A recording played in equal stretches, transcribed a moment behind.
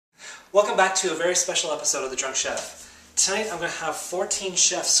Welcome back to a very special episode of The Drunk Chef. Tonight I'm going to have 14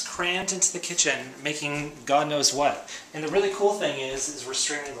 chefs crammed into the kitchen making God knows what. And the really cool thing is we're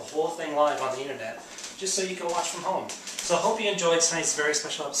streaming the whole thing live on the internet just so you can watch from home. So I hope you enjoyed tonight's very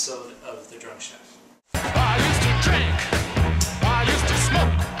special episode of The Drunk Chef. I used to drink, I used to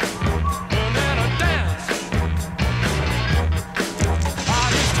smoke, and then I danced.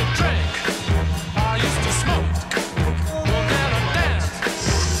 I used to drink, I used to smoke, and then I danced.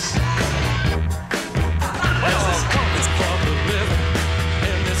 Well, it's public living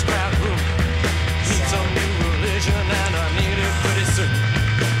in this crowded room. Need some new religion and I need it pretty soon.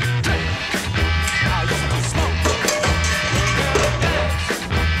 Drink, I used to smoke, and then I danced.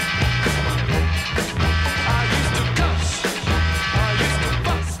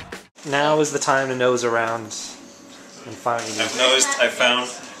 Now is the time to nose around and find you. I've found.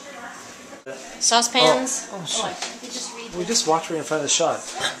 Saucepans. Oh shit. We just walked right in front of the shot.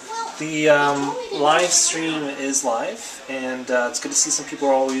 The live stream is live, and it's good to see some people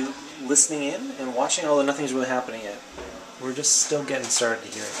are always listening in and watching, although nothing's really happening yet. We're just still getting started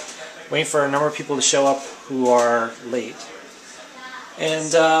here. Waiting for a number of people to show up who are late.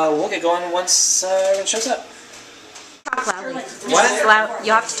 And we'll get going once everyone shows up. Talk loudly. What? Loud.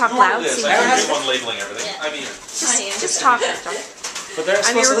 You have to talk loud. So I have one labeling everything. I mean, just talk. But they're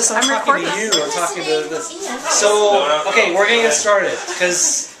supposed to listen. I'm talking to you. I'm talking to this. So, okay, we're gonna get started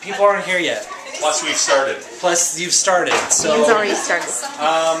because people aren't here yet. plus we've started. Plus, you've started. So Ian's already started.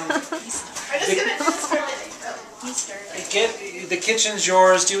 The kitchen's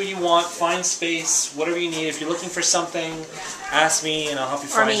yours. Do what you want. Find space. Whatever you need. If you're looking for something, ask me and I'll help you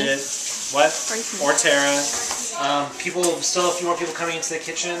find it. What? Or Tara. Still a few more people coming into the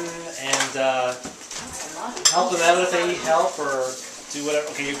kitchen, and help them out if they need help, or do whatever.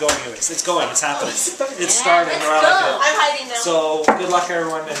 Okay, you're going anyways. It's going. It's happening. It's starting. I'm hiding now. So good luck,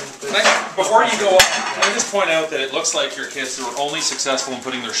 everyone. And Before you go, can I just point out that it looks like your kids were only successful in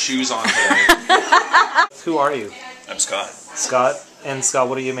putting their shoes on today. who are you? I'm Scott. Scott. And Scott,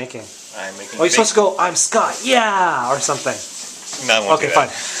 what are you making? I'm making. Oh, you're supposed to go, I'm Scott, yeah, or something. No, okay, fine.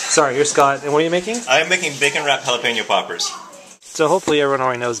 Sorry, you're Scott. And what are you making? I'm making bacon wrapped jalapeno poppers. So hopefully everyone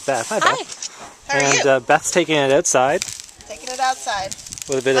already knows Beth. Hi, Beth. How are you? Beth's taking it outside. Taking it outside.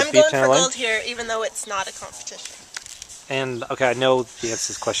 With a bit of I'm beef going for tenderloin. gold here, even though it's not a competition. And, okay, I know the answer to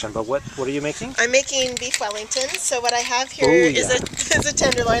this question, but what are you making? I'm making beef Wellington. So what I have here is a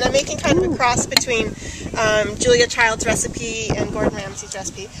tenderloin. I'm making kind of a cross between Julia Child's recipe and Gordon Ramsay's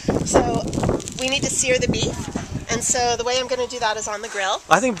recipe. So we need to sear the beef. And so the way I'm going to do that is on the grill.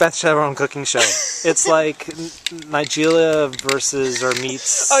 I think Beth should have her own cooking show. It's like Nigeria versus or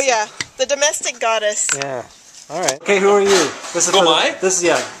meets. Oh yeah, the domestic goddess. Yeah. All right. Okay, who are you? This is Who am I? This is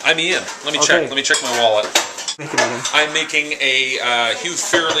I'm Ian. Let me check. Let me check my wallet. Make it Ian. I'm making a Hugh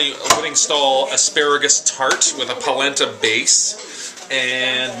Fairley Winning Stall asparagus tart with a polenta base,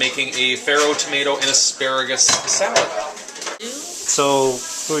 and making a farro tomato and asparagus salad. So,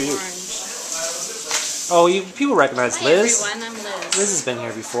 who are you? Oh, people recognize Liz. Hi everyone, I'm Liz. Liz has been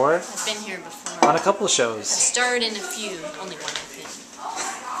here before. I've been here before. On a couple of shows. Starred in a few, only one I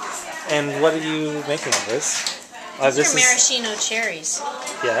think. And what are you making, Liz? These are maraschino cherries.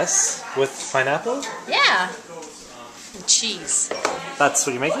 Yes, with pineapple? Yeah. And cheese. That's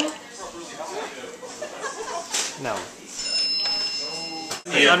what you're making? No.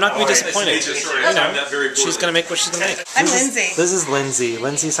 Yeah. I'm not going to be disappointed. You know, she's going to make what she's going to make. I'm Lindsay. This is Lindsay.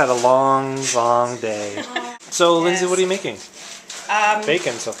 Lindsay's had a long, long day. So, Lindsay, what are you making?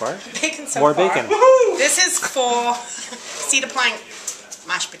 Bacon so far. Bacon so More far. bacon. This is for cedar plank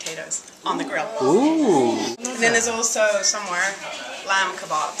mashed potatoes on the grill. Ooh. And then there's also somewhere lamb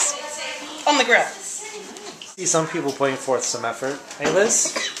kebabs on the grill. See some people putting forth some effort. Hey,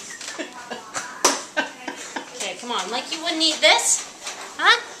 Liz? Okay, come on. Like you wouldn't eat this?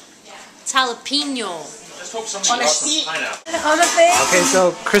 Huh? It's jalapeno. Just hope somebody got some pineapple. On the thing. Okay,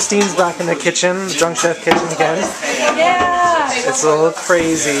 so Christine's back in the kitchen, the Drunk Chef kitchen again. Yeah. It's a little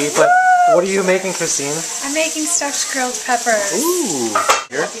crazy, but what are you making, Christine? I'm making stuffed grilled peppers. Ooh.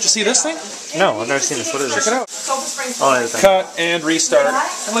 Here? Did you see this thing? No, I've never seen this. What is this? Check it out. Oh, there's that. Cut and restart.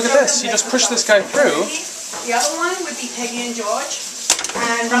 And look at this. You just push this guy through. The other one would be Peggy and George.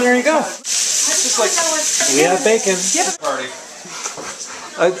 And There you go. It's just like We have bacon. party.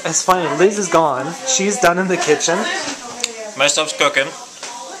 It's funny, Liz is gone. She's done in the kitchen. My stuff's cooking.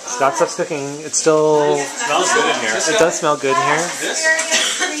 Scott's stuff's cooking. It still Smells good in here. It does smell good in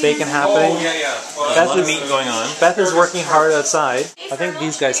here. Bacon happening. Oh, yeah. Well, Beth a lot of is- meat going on. Beth is working hard outside. I think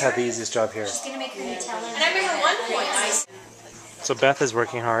these guys have the easiest job here. And I remember one point So Beth is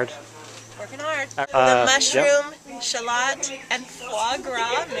working hard. Working hard. Uh, The mushroom shallot and foie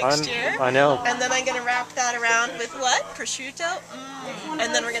gras mixture. I know. And then I'm going to wrap that around with what? Prosciutto?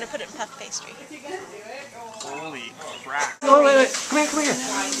 And then we're going to put it in puff pastry. Holy crap. Oh, wait. Come here.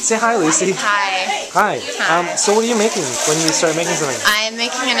 Say hi, Lucy. Hi. Hi. So what are you making when you start making something? I'm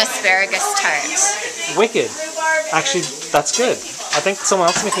making an asparagus tart. Wicked. Actually, that's good. I think someone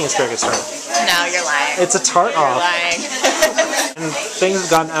else is making asparagus tart. No, you're lying. It's a tart You're off. lying. And things have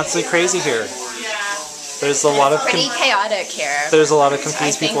gotten absolutely crazy here. There's a lot of Pretty chaotic here. there's a lot of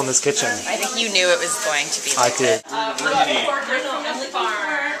confused people in this kitchen. I think you knew it was going to be. I did.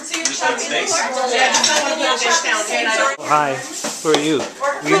 Hi. Who are you?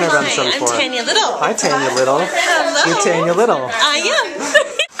 You've never done the show before. I'm Tanya Little. Hi, Tanya Little. Hello. You Tanya Little. I am.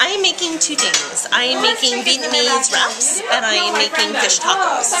 I am making two things. I am making Vietnamese wraps and I am making fish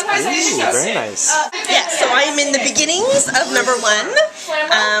tacos. Ooh, very nice. Yeah, so I am in the beginnings of number one,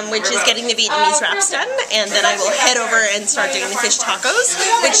 which is getting the Vietnamese wraps done, and then I will head over and start doing the fish tacos,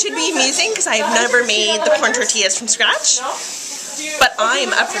 which should be amusing because I have never made the corn tortillas from scratch. But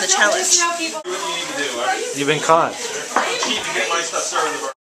I'm up for the challenge. You've been caught.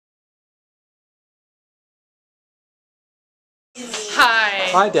 Hi.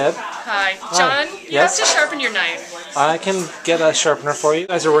 Hi, Deb. Hi. John, you Yes? have to sharpen your knife. I can get a sharpener for you. You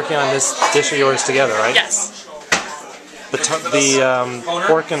guys are working on this dish of yours together, right? Yes. The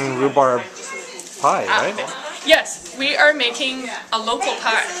pork and rhubarb pie, right? Yes, we are making a local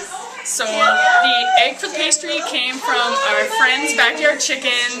pie. So the egg for the pastry came from our friends' backyard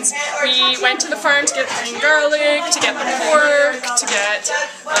chickens. We went to the farm to get the green garlic, to get the pork, to get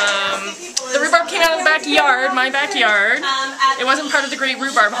the rhubarb came out of the backyard, my backyard. It wasn't part of the great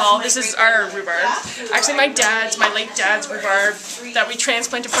rhubarb haul. This is our rhubarb. Actually, my late dad's rhubarb that we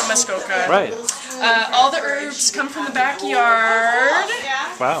transplanted from Muskoka. Right. All the herbs come from the backyard.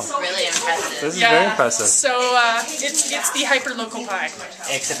 Wow. Really impressive. This is very impressive. So it's the hyper local pie.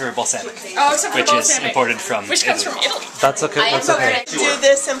 Except for balsamic, Oh, except for which is balsamic, imported from which comes Italy. from Italy. That's okay. That's okay. Do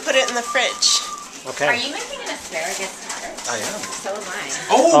this and put it in the fridge. Are Okay. you making an asparagus tart? I am. So am I.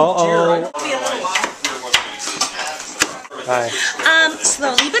 Oh. Hi.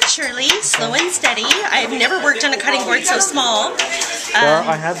 Slowly but surely, slow and steady. I've never worked on a cutting board so small. Well,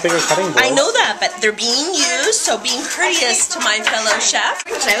 I have bigger cutting boards. I know that, but they're being used, so being courteous to my fellow chef.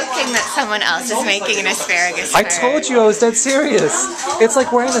 Joking that someone else is making an asparagus I tart. told you I was dead serious. It's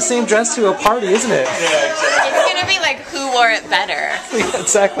like wearing the same dress to a party, isn't it? It's gonna be like who wore it better. Yeah,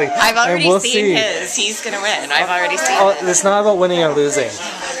 exactly. I've already and we'll seen see. his. He's gonna win. I've already seen Oh, it. it's not about winning or losing.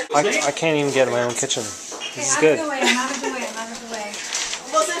 I can't even get in my own kitchen. This is good. Well,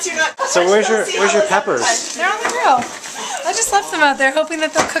 since you're not... So where's your peppers? They're on the grill. I just left them out there hoping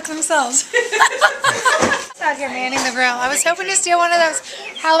that they'll cook themselves. Out here manning the grill. I was hoping to steal one of those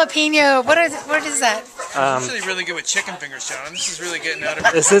jalapeno. What is that? I'm actually really good with chicken fingers, John. This is really getting out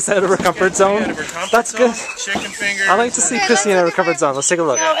of Is this out of her comfort zone? out of her comfort That's zone. good. Chicken fingers. I like to see Christine out of her comfort zone. Let's take a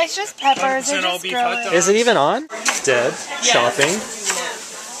look. No, it's just peppers. They're 100% all just beef hot grilling. dogs. Is it even on? Dead. Shopping.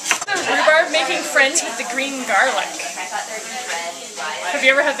 Rhubarb making friends with the green garlic. Have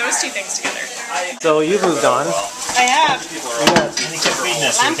you ever had those two things together? So you've moved on. I have.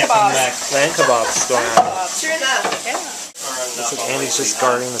 Lamb kebabs. Lamb kebabs going on. Sure enough. Looks like Andy's just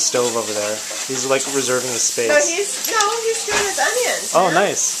guarding the stove over there. He's like reserving the space. No, he's doing his onions. Oh,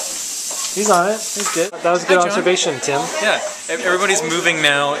 nice. He's on it. He's good. That was a good Hi, John. observation, Tim. Yeah, everybody's moving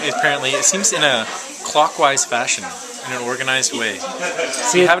now. Apparently, it seems in a clockwise fashion, in an organized way.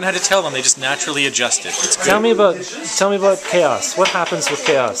 See, You haven't had to tell them; they just naturally adjusted. It's good. tell me about chaos. What happens with I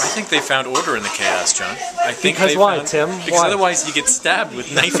chaos? think they found order in the chaos, John. I think Because they why, found, Tim? Because Why? otherwise you get stabbed with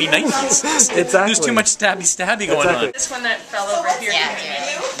knifey knifies. Exactly. There's too much stabby going on. This one that fell over here. Yeah,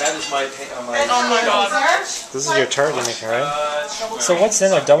 dude. That is my. Oh my god. This is your tart you're making, right? So what's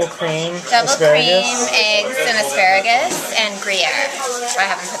in a double cream? Double asparagus? cream, eggs, and asparagus, and Gruyere. I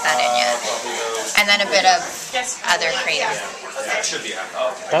haven't put that in yet. And then a bit of other cream.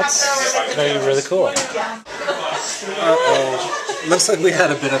 That's going to be really cool. Uh-oh. Looks like we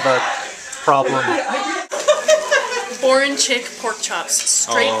had a bit of a problem. Foreign chick pork chops,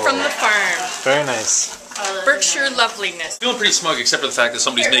 straight from the farm. Very nice. Berkshire loveliness. Feeling pretty smug, except for the fact that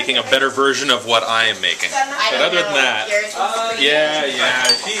somebody's making a better version of what I am making. But other than that, yeah.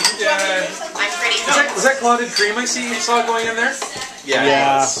 I'm pretty Was that clotted cream I saw going in there?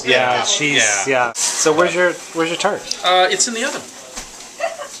 Yeah. So where's your tart? It's in the oven.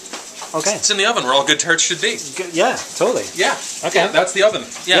 Okay. It's in the oven where all good tarts should be. Yeah, totally. Yeah. Okay. Yeah, that's the oven.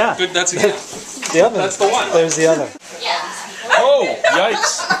 Yeah. Yeah. Good. That's The oven. That's the one. There's the oven. Oh,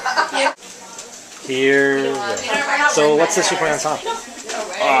 yikes! Here we go. So what's this you put on top?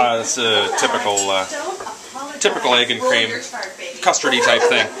 It's a typical typical egg and cream, custardy type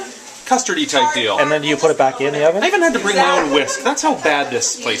thing. Custardy type deal. And then do you put it back in the oven? I even had to bring my own whisk. That's how bad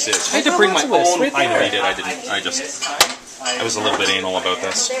this place is. I had to bring my own. I know you did. I didn't. I was a little bit anal about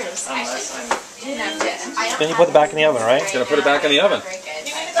this. Then you put it back in the oven, right? Gonna put it back in the oven.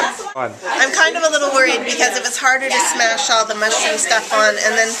 I'm kind of a little worried because if it's harder to smash all the mushroom stuff on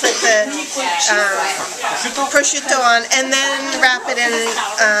and then put the prosciutto on and then wrap it in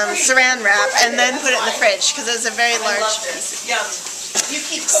saran wrap and then put it in the fridge because it's a very large.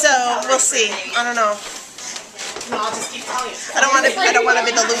 So we'll see. I don't know. I don't want to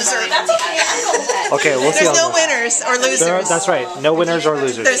be the loser. Okay, we'll see. There's no winners or losers. That's right. No winners or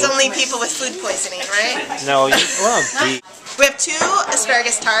losers. There's only people with food poisoning, right? No, we have 2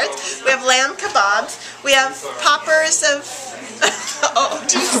 asparagus tarts. We have lamb kebabs. We have poppers of. Oh,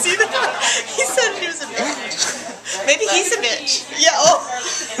 do you see that? He said he was a bitch. Maybe he's a bitch. Yeah. Oh.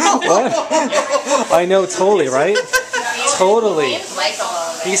 What? I know, totally, right? Totally.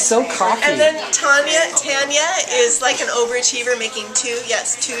 He's so cocky. And then Tanya is like an overachiever making 2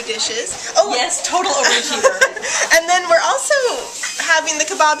 dishes. Oh Yes, total overachiever. And then we're also having the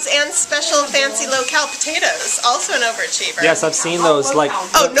kebabs and special fancy low-cal potatoes, also an overachiever. Yes, I've seen those. Like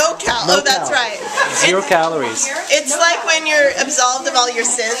no-cal. Oh, that's right. 0 calories. It's like when you're absolved of all your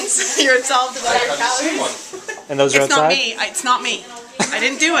sins. You're absolved of all your calories. And those are outside? It's not me. I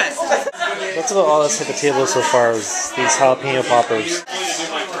didn't do it. That's about all that's hit the table so far is these jalapeno poppers.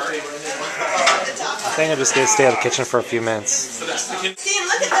 I think I'm just going to stay out of the kitchen for a few minutes.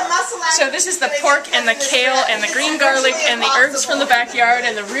 So this is the pork and the kale and the green garlic and the herbs from the backyard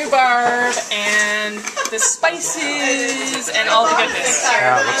and the rhubarb and the spices and all the goodness.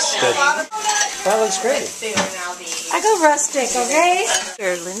 Yeah, it looks good. That looks great. I go rustic, okay?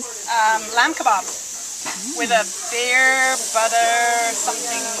 Lamb kebab with a beer, butter,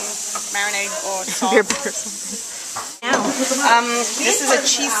 something, marinade or salt. Beer butter or something. This is a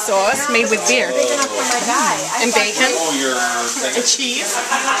cheese sauce made with beer and bacon and cheese.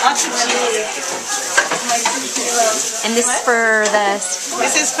 Lots of cheese. And this is for the...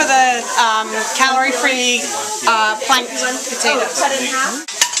 This is for the calorie-free planked potatoes.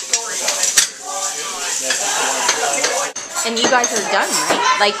 And you guys are done,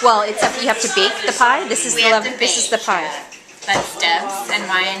 right? Like, well, except you have to bake the pie. This is the pie. That's Deb's, and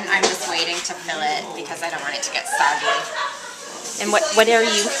mine, I'm just waiting to fill it because I don't want it to get soggy. And what are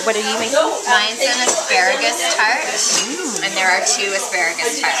you making? Mine's an asparagus tart, and there are 2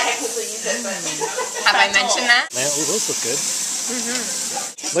 asparagus tarts. Have I mentioned that? Man, those look good.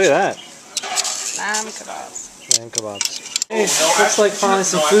 Look at that. Lamb kebabs. Lamb kebabs. Hey, looks like finally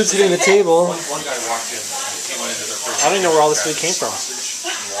some food's hitting the table. I don't even know where all this food came from.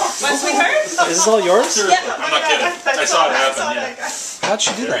 Once we heard? Is this all yours? Yeah. I'm not kidding. I saw it happen, yeah. How'd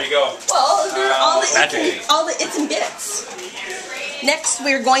she do that? There you go. Well, they're all the its and bits. Next,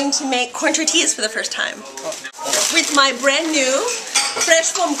 we're going to make corn tortillas for the first time. With my brand new,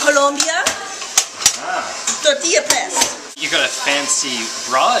 fresh from Colombia, tortilla press. You got a fancy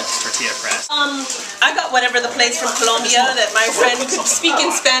broad tortilla press. I got whatever the place from Colombia that my friend could speak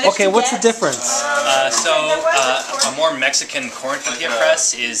in Spanish. Okay, what's the difference? A more Mexican corn tortilla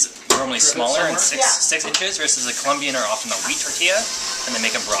press is normally smaller and 6 inches, versus a Colombian are often a wheat tortilla, and they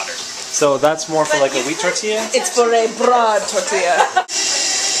make them broader. So that's more for like a wheat tortilla? It's for a broad tortilla. I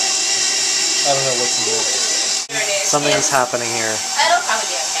don't know what's in here. Something's happening here. It'll probably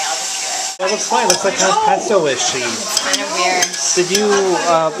be okay. I'll just do it. That looks fine. It looks like kind of pesto-ish. Kind of weird. Did you,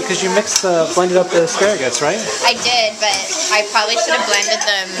 because you blended up the asparagus, right? I did, but I probably should have blended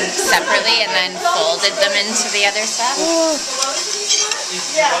them separately and then folded them into the other stuff.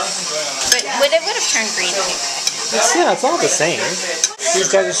 But it would have turned green anyway. Yeah, it's all the same. These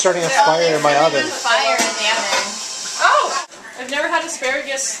guys are starting a fire in my oven. Fire in the oven. Oh! I've never had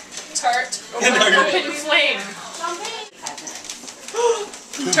asparagus tart over an open flame.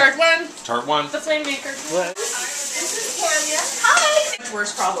 Tart 1. Tart 1. The flame maker. Hi.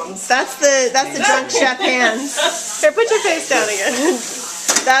 Worst problems. That's the drunk chef hands. Here, put your face down again.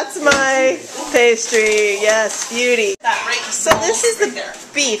 That's my pastry. Yes, beauty. So this is the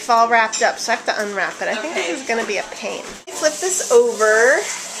beef all wrapped up, so I have to unwrap it. I think this is going to be a pain. Flip this over,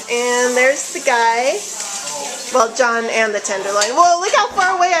 and there's the guy. Well, John and the tenderloin. Whoa, look how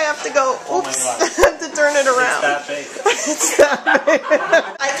far away I have to go. Oops, I have to turn it around. It's that big. It's that big.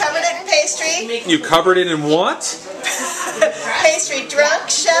 I covered it in pastry. You covered it in what? Pastry, drunk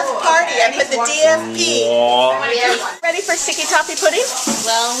chef party. I put the DFP. Ready for sticky toffee pudding?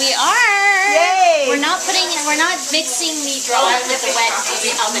 Well, we are. Yay! We're not mixing the dry with the wet because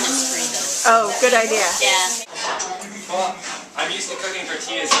the oven is free though. Oh, good idea. Yeah. I'm used to cooking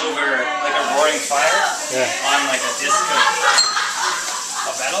tortillas over like a roaring fire on like a disc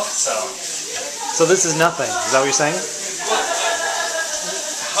of metal, so. So this is nothing. Is that what you're saying?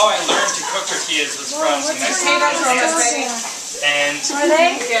 How I learned to cook tortillas was from some Mexican kids, and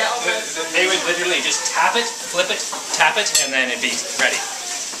they would literally just tap it, flip it, tap it, and then it'd be ready.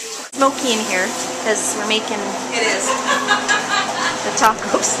 Smoky in here because we're making the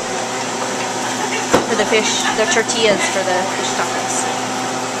tacos for the fish, the tortillas for the fish tacos.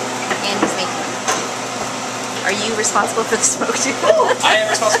 And he's making them. Are you responsible for the smoke too? I am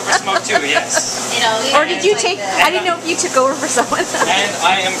responsible for smoke too, yes. Or did you take, I didn't know if you took over for someone. And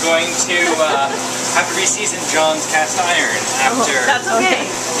I am going to have to reseason John's cast iron after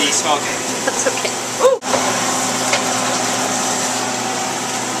the smoking. That's okay.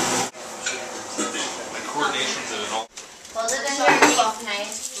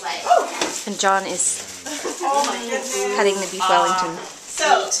 And John is cutting the beef Wellington.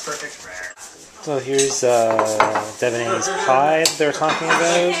 So here's Devin Anne's pie that they were talking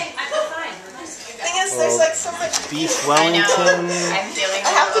about. Thing is, there's like so much beef Wellington. I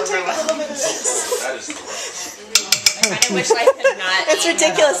have to take a little bit of this. I wish I could not. It's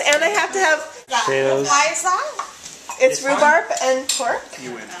ridiculous, and I have to have. Potatoes. Why is that? It's rhubarb and pork.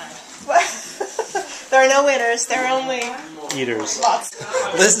 You win. There are no winners. There are only Eaters. lots.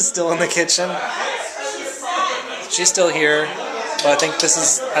 Liz is still in the kitchen. She's still here, but I think this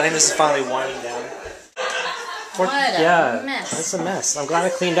is finally winding down. What a mess. It's a mess. I'm glad I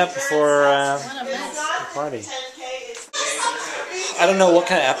cleaned up before the party. I don't know what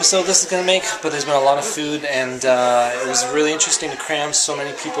kind of episode this is going to make, but there's been a lot of food, and it was really interesting to cram so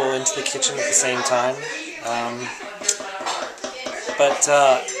many people into the kitchen at the same time. But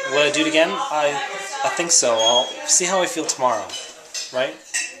would I do it again? I think so. I'll see how I feel tomorrow. Right?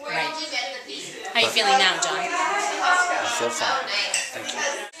 Right. How are you feeling now, John? I feel fine. Thank you.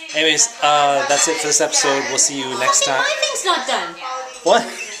 Anyways, that's it for this episode. We'll see you next time. My thing's not done. What?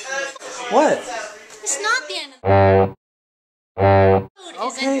 What? It's not the end of the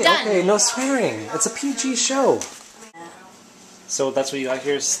Okay, no swearing. It's a PG show. So that's what you got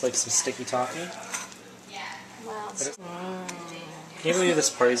here is like some sticky toffee? Can you believe this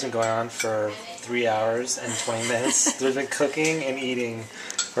party's been going on for 3 hours and 20 minutes? They've been cooking and eating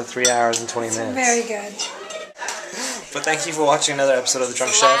for 3 hours and 20 minutes. Very good. But thank you for watching another episode of The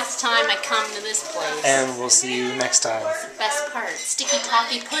Drunk Chef. Last time I come to this place. And we'll see you next time. Best part, sticky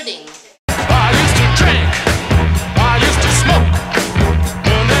toffee pudding.